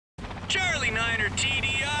Liner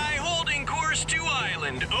TDI holding course to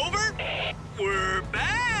Island. Over. We're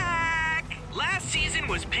back! Last season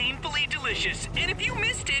was painfully delicious, and if you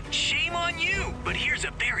missed it, shame on you. But here's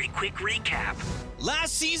a very quick recap.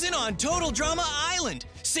 Last season on Total Drama Island,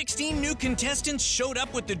 16 new contestants showed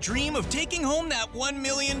up with the dream of taking home that $1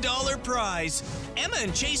 million prize. Emma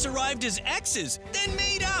and Chase arrived as exes, then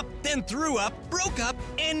made up, then threw up, broke up,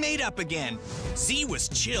 and made up again. Z was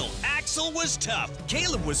chill, Axel was tough,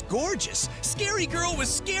 Caleb was gorgeous, Scary Girl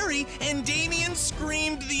was scary, and Damien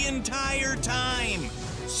screamed the entire time.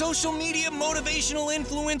 Social media motivational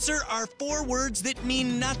influencer are 4 words that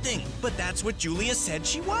mean nothing, but that's what Julia said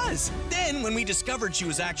she was. Then, when we discovered she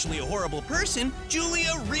was actually a horrible person,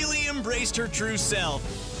 Julia really embraced her true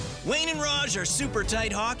self. Wayne and Raj are super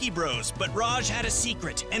tight hockey bros, but Raj had a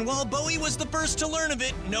secret, and while Bowie was the first to learn of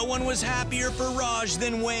it, no one was happier for Raj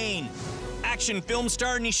than Wayne. Action film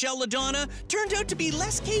star Nichelle LaDonna turned out to be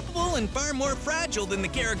less capable and far more fragile than the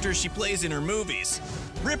characters she plays in her movies.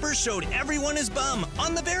 Ripper showed everyone his bum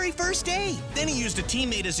on the very first day. Then he used a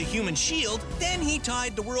teammate as a human shield. Then he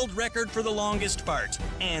tied the world record for the longest fart.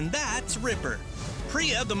 And that's Ripper.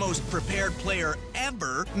 Priya, the most prepared player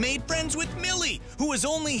ever, made friends with Millie, who was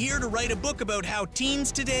only here to write a book about how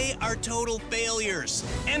teens today are total failures.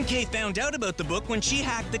 MK found out about the book when she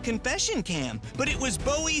hacked the confession cam, but it was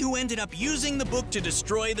Bowie who ended up using the book to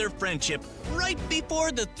destroy their friendship right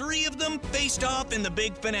before the 3 of them faced off in the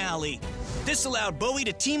big finale. This allowed Bowie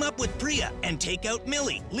to team up with Priya and take out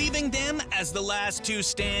Millie, leaving them as the last 2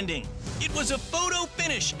 standing. It was a photo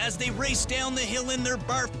finish as they raced down the hill in their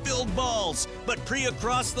barf-filled balls, but Priya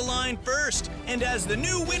crossed the line first, and as the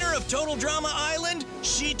new winner of Total Drama Island,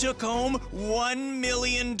 she took home $1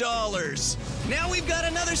 million. Now we've got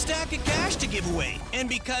another stack of cash to give away, and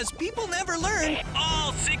because people never learn,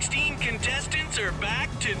 all 16 contestants are back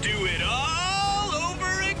to do it all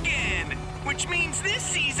over again, which means this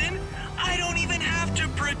season, I don't even have to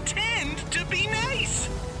pretend to be nice.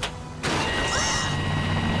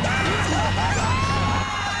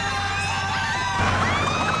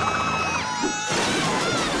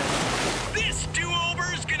 This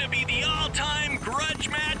do-over's gonna be the all-time grudge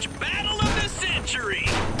match battle of the century.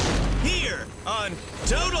 here on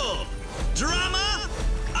Total Drama